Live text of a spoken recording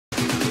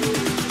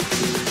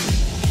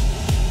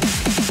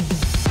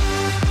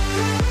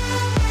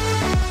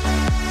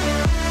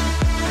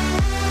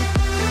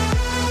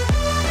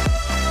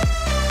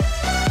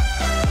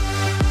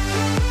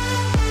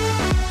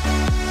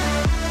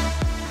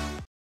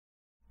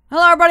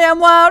Hello everybody, I'm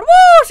Wild,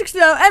 woo,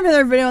 69, I'm in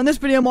another video. In this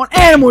video, I'm on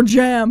Animal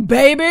Jam,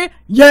 baby,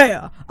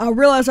 yeah! I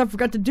realized I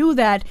forgot to do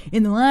that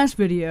in the last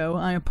video,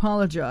 I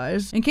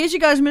apologize. In case you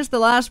guys missed the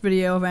last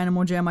video of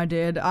Animal Jam I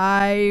did,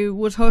 I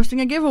was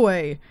hosting a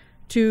giveaway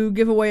to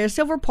give away a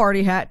silver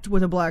party hat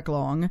with a black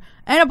long,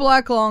 and a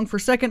black long for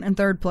second and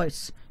third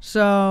place.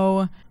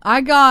 So,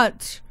 I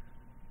got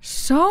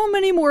so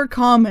many more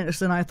comments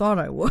than I thought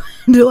I would,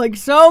 like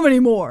so many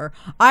more.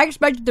 I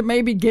expected to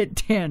maybe get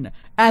 10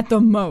 at the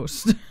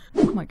most.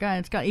 Oh my god,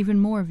 it's got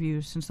even more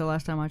views since the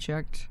last time I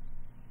checked.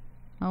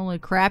 Holy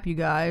crap, you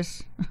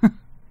guys. It's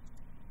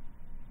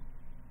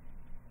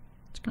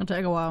gonna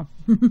take a while.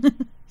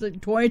 It's like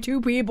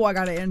 22 people I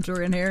gotta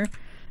enter in here.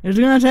 It's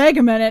gonna take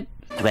a minute.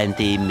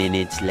 20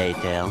 minutes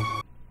later.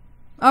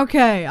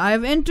 Okay, I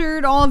have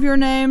entered all of your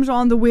names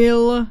on the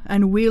wheel,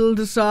 and we'll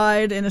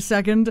decide in a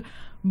second.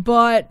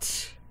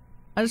 But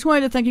I just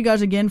wanted to thank you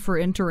guys again for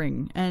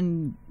entering,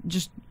 and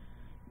just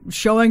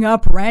showing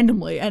up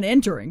randomly and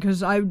entering,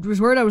 because I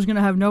was worried I was going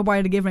to have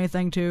nobody to give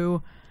anything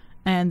to,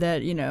 and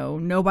that, you know,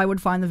 nobody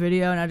would find the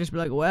video, and I'd just be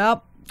like,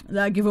 well,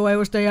 that giveaway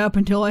will stay up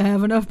until I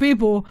have enough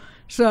people.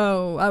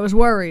 So I was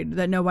worried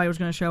that nobody was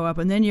going to show up,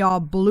 and then y'all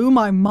blew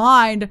my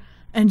mind,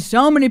 and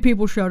so many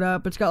people showed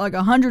up. It's got like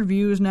 100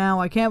 views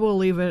now. I can't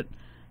believe it.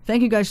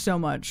 Thank you guys so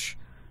much.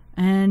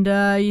 And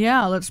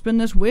yeah, let's spin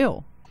this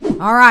wheel.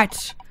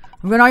 Alright,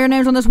 I've got all your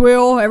names on this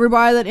wheel.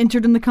 Everybody that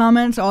entered in the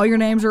comments, all your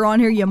names are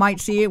on here. You might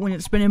see it when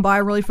it's spinning by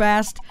really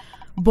fast.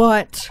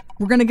 But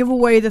we're going to give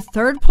away the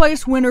third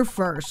place winner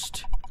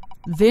first,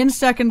 then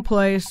second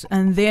place,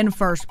 and then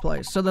first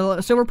place. So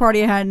the silver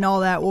party hat and all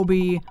that will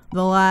be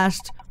the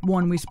last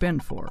one we spin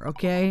for,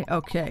 okay?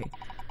 Okay.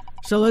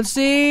 So let's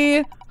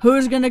see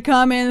who's going to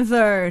come in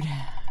third.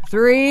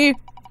 3,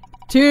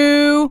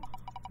 2,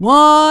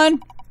 1,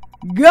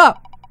 go!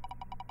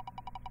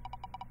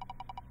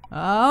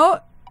 Oh,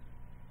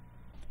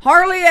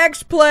 Harley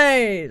X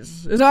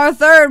Plays is our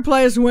third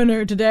place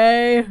winner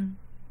today.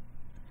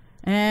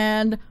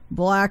 And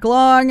Black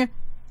Long,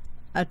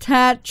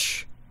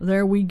 attach.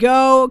 There we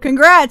go.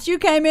 Congrats, you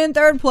came in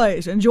third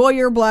place. Enjoy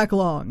your Black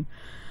Long.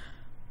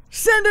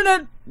 Sending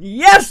it.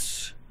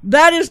 Yes,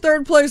 that is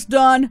third place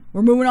done.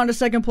 We're moving on to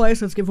second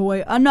place. Let's give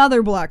away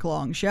another Black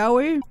Long, shall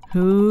we?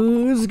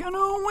 Who's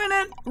gonna win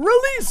it?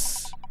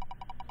 Release.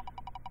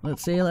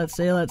 Let's see, let's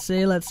see, let's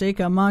see, let's see.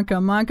 Come on,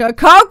 come on, Coco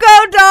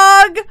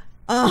Dog!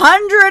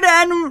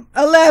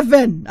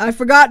 111. I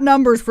forgot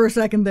numbers for a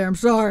second there. I'm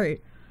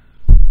sorry.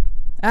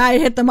 I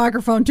hit the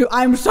microphone too.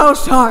 I'm so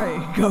sorry,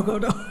 Coco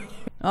Dog.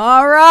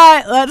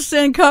 Alright, let's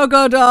send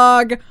Coco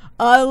Dog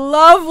a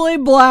lovely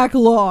black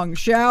long,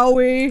 shall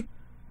we?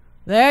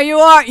 There you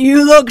are.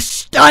 You look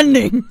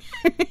stunning.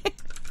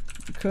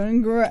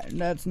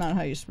 That's not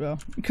how you spell.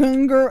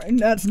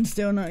 That's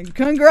still not.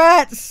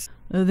 Congrats!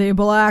 The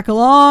black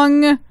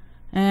long,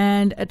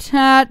 and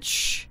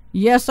attach.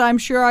 Yes, I'm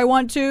sure I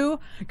want to.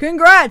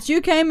 Congrats,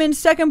 you came in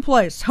second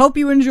place. Hope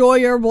you enjoy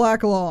your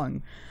black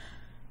long.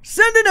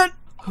 Sending it.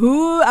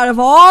 Who out of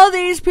all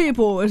these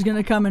people is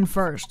gonna come in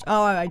first?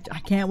 Oh, I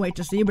can't wait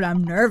to see, but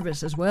I'm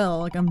nervous as well.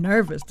 Like, I'm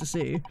nervous to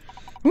see.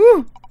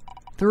 Woo!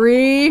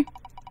 3,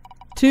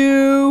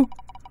 2,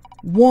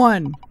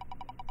 1.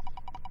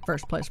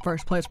 First place,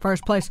 first place,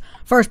 first place,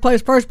 first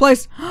place, first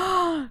place.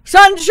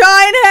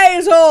 Sunshine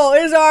Hazel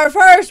is our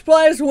first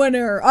place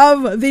winner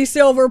of the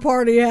silver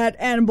party hat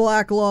and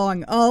black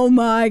long. Oh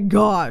my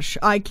gosh.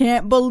 I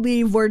can't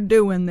believe we're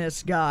doing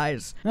this,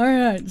 guys.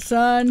 Alright,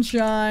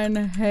 Sunshine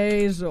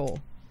Hazel.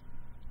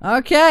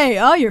 Okay,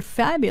 oh, you're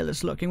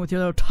fabulous looking with your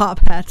little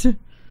top hat.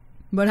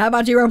 But how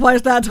about you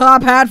replace that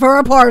top hat for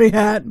a party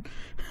hat?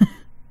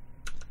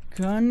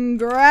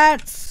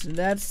 Congrats.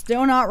 That's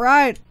still not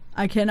right.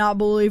 I cannot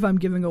believe I'm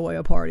giving away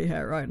a party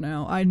hat right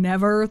now. I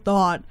never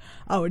thought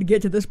I would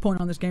get to this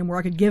point on this game where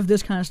I could give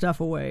this kind of stuff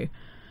away.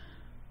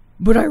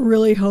 But I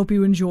really hope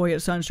you enjoy it,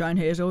 Sunshine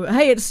Hazel.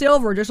 Hey, it's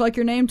silver, just like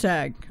your name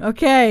tag.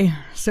 Okay,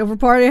 silver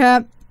party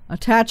hat.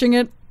 Attaching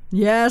it.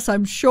 Yes,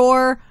 I'm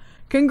sure.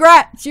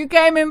 Congrats, you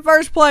came in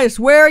first place.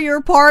 Wear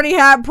your party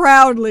hat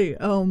proudly.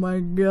 Oh my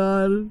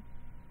god.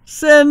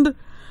 Send.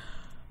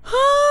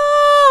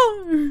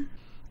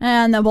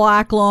 And the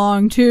black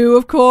long too,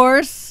 of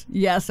course.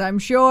 Yes, I'm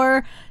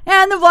sure.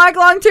 And the black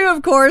long too,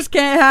 of course.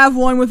 Can't have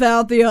one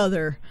without the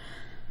other.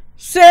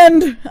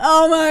 Send.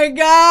 Oh my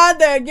god,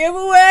 that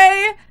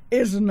giveaway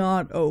is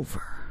not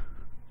over.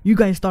 You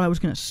guys thought I was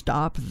gonna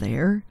stop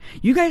there?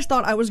 You guys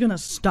thought I was gonna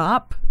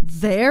stop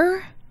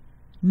there?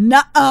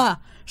 Nuh-uh.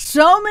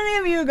 So many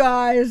of you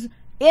guys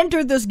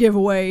entered this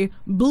giveaway,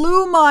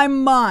 blew my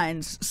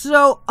minds.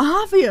 So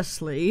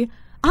obviously,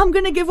 I'm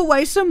gonna give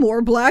away some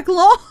more black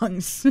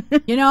longs.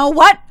 You know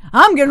what?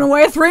 I'm giving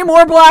away 3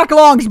 more black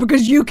longs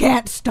because you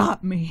can't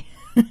stop me.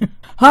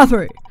 Ha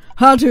 3,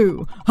 ha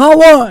 2, ha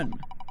 1.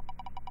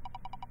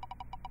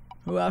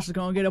 Who else is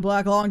gonna get a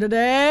black long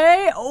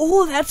today?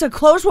 Oh, that's a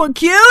close one.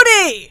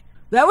 Cutie!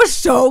 That was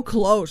so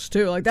close,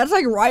 too. Like, that's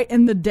like right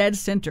in the dead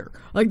center.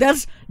 Like,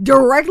 that's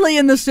directly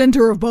in the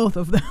center of both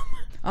of them.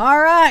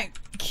 Alright,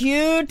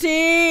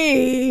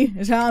 QT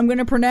is how I'm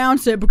gonna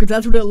pronounce it because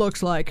that's what it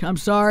looks like. I'm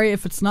sorry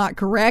if it's not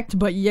correct,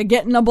 but you're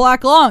getting a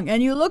black long,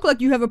 and you look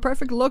like you have a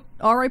perfect look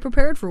already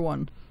prepared for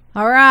one.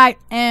 Alright,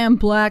 and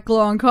black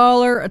long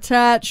collar,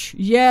 attach,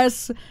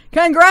 yes.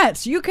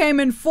 Congrats, you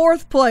came in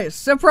 4th place.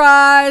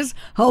 Surprise!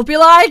 Hope you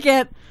like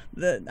it.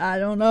 I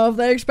don't know if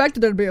they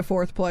expected there to be a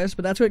 4th place,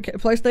 but that's what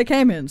place they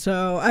came in.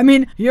 So, I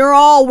mean, you're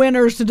all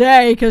winners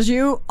today because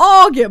you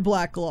all get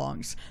black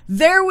longs.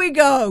 There we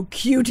go,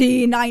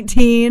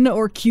 Cutie19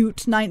 or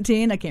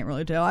Cute19. I can't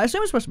really tell. I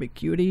assume it's supposed to be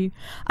Cutie.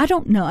 I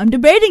don't know. I'm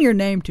debating your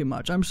name too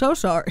much. I'm so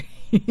sorry.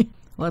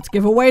 Let's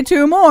give away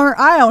 2 more.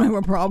 I don't have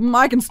a problem.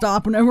 I can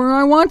stop whenever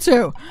I want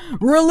to.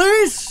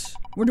 Release!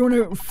 We're doing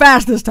it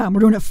fast this time.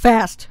 We're doing it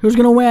fast. Who's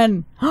gonna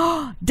win?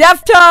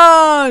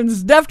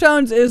 Deftones!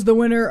 Deftones is the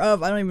winner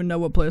of, I don't even know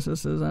what place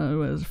this is. It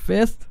was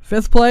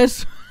 5th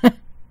place?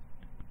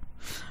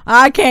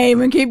 I can't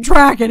even keep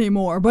track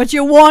anymore. But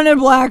you wanted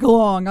Black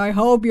Long. I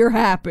hope you're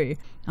happy.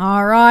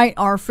 Alright,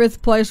 our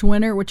 5th place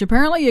winner, which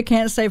apparently you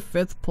can't say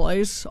 5th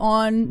place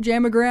on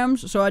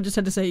Jamagrams, so I just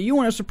had to say, you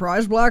want a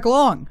surprise Black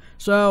Long.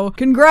 So,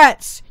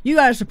 congrats! You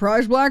got a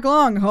surprise Black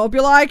Long. Hope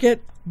you like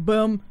it.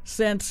 Boom.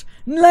 Sent.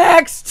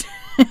 Next!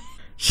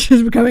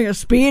 She's becoming a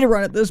speed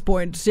run at this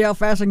point to see how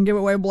fast I can give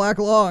away black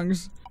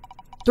longs.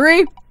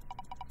 3,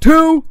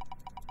 2,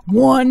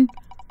 1,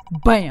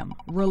 bam.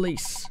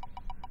 Release.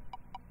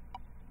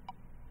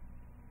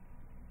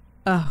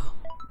 Oh,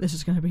 this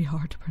is gonna be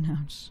hard to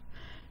pronounce.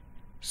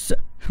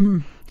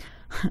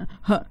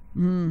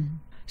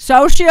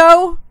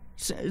 Socio?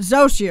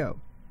 Zocio?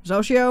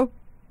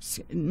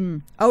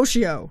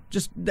 Oshio.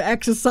 Just the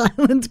X is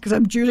silent because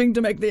I'm choosing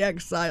to make the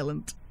X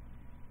silent.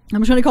 I'm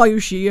just going to call you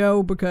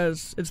Shio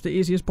because it's the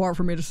easiest part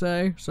for me to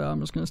say, so I'm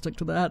just going to stick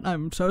to that.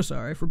 I'm so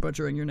sorry for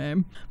butchering your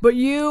name. But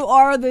you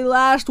are the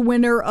last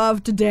winner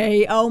of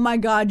today. Oh my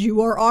god, you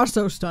are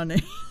also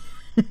stunning.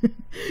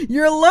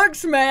 Your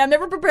looks, man. I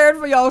never prepared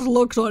for y'all's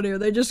looks on here.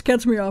 They just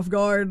catch me off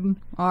guard.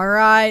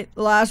 Alright,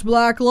 last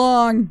black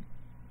long.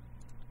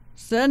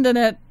 Sending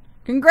it.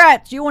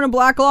 Congrats, you won a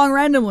black long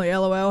randomly,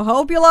 lol.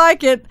 Hope you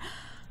like it.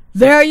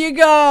 There you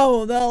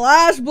go. The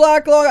last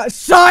black long.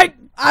 Psych!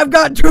 I've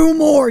got 2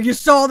 more. You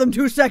saw them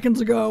 2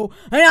 seconds ago.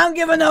 And I'm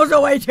giving those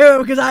away too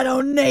because I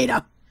don't need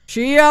them.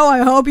 Shio, I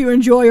hope you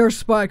enjoy your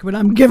spike, but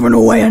I'm giving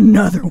away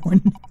another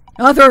one.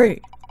 A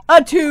 3,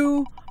 a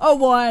 2, a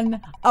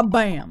 1, a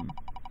bam.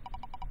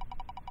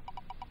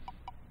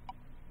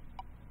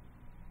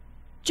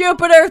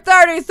 Jupiter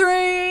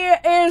 33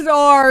 is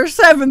our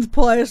 7th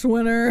place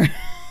winner.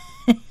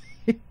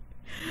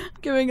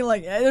 Giving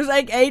like, there's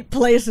like 8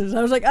 places.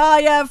 I was like, oh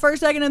yeah,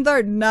 1st, 2nd, and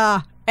 3rd.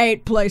 Nah,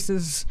 8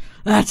 places.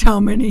 That's how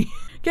many.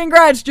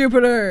 Congrats,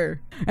 Jupiter.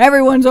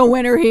 Everyone's a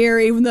winner here,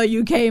 even though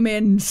you came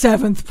in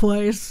 7th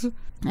place.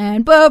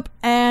 And boop,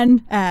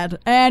 and add,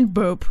 and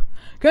boop.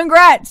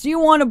 Congrats, you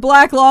won a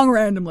black long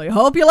randomly.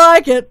 Hope you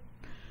like it.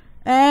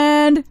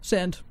 And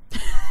send.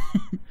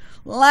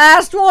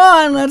 Last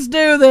one, let's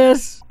do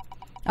this.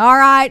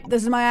 Alright,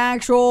 this is my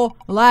actual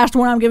last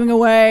one I'm giving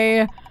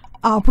away.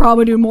 I'll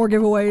probably do more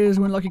giveaways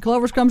when Lucky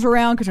Clovers comes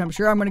around, because I'm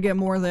sure I'm going to get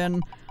more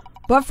then.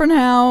 But for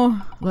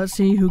now, let's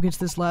see who gets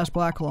this last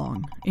black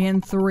long.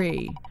 In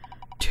 3,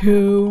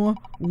 2,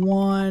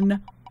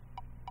 1.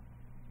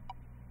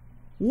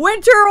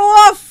 Winter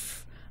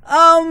Wolf!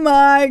 Oh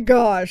my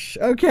gosh.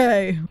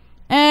 Okay.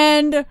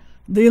 And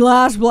the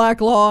last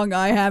black long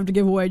I have to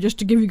give away, just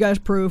to give you guys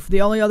proof.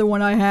 The only other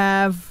one I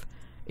have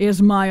is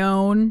my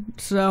own,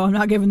 so I'm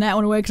not giving that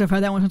one away because I've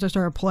had that one since I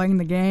started playing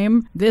the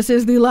game. This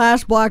is the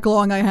last black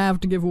long I have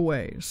to give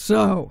away.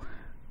 So,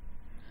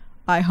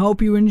 I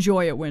hope you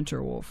enjoy it,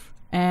 Winter Wolf.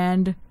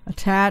 And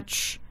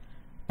attach.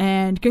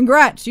 And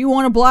congrats, you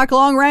won a black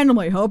long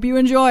randomly. Hope you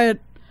enjoy it.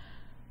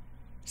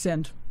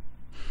 Send.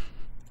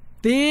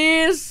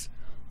 These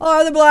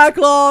are the black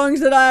longs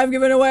that I've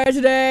given away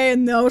today,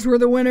 and those were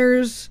the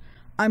winners.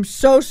 I'm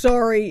so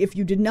sorry if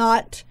you did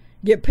not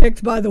get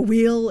picked by the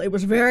wheel. It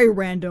was very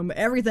random.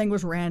 Everything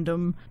was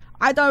random.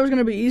 I thought it was going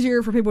to be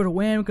easier for people to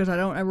win because I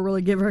don't ever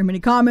really get very many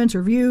comments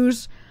or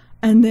views.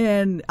 And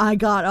then I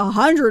got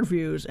 100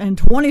 views and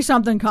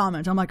 20-something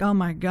comments. I'm like, oh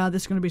my god,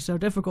 this is going to be so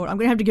difficult. I'm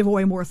going to have to give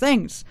away more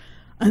things.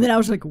 And then I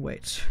was like,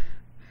 wait.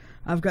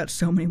 I've got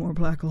so many more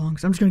black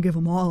longs. I'm just going to give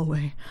them all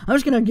away. I'm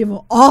just going to give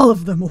all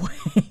of them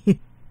away.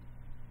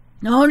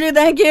 Oh,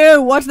 thank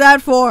you. What's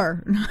that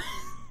for?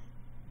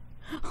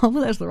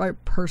 Hopefully that's the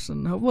right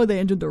person. Hopefully they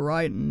entered the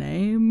right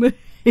name.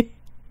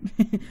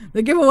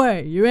 The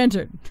giveaway. You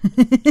entered.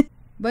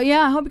 But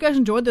yeah, I hope you guys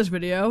enjoyed this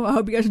video. I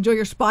hope you guys enjoy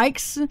your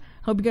spikes.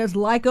 Hope you guys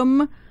like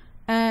them.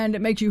 And it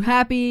makes you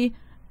happy.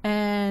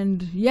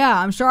 And yeah,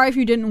 I'm sorry if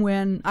you didn't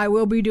win. I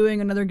will be doing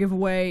another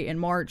giveaway in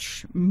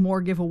March.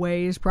 More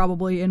giveaways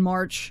probably in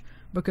March.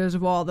 Because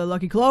of all the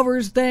Lucky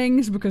Clovers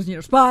things. Because, you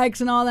know,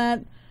 spikes and all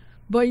that.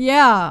 But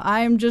yeah,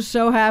 I'm just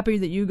so happy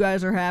that you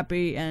guys are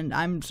happy, and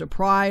I'm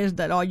surprised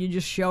that all you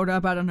just showed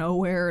up out of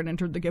nowhere and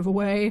entered the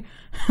giveaway.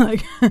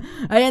 Like, I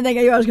didn't think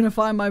you guys was gonna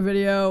find my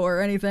video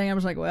or anything. I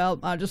was like, well,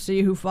 I'll just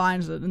see who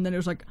finds it, and then it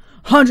was like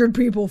 100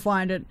 people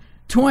find it,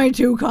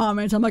 22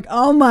 comments. I'm like,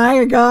 oh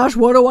my gosh,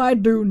 what do I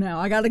do now?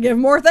 I gotta give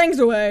more things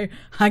away.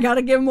 I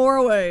gotta give more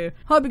away.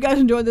 Hope you guys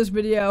enjoyed this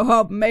video.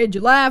 Hope it made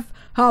you laugh.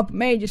 Hope it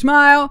made you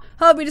smile.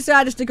 Hope you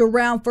decide to stick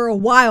around for a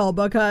while,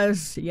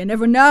 because you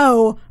never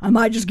know. I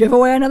might just give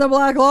away another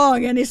Black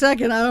Log any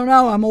second. I don't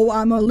know.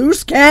 I'm a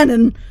loose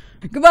cannon.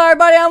 Goodbye,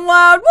 everybody. I'm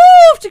Wild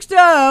Wolf 60,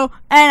 and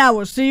I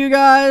will see you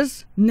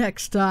guys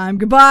next time.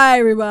 Goodbye,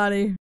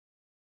 everybody.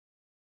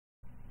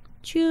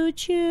 Choo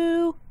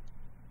choo.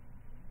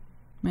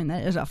 Man,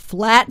 that is a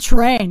flat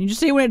train. You just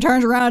see when it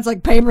turns around, it's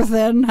like paper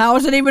thin. How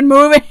is it even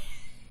moving?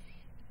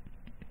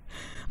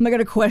 I'm not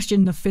gonna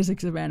question the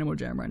physics of Animal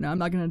Jam right now. I'm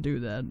not gonna do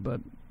that, but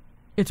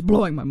it's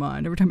blowing my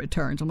mind. Every time it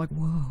turns, I'm like,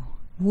 whoa.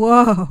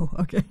 Whoa.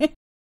 Okay.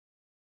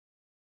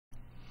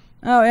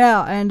 Oh,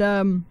 yeah,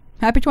 and,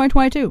 happy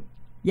 2022.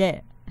 Yeah.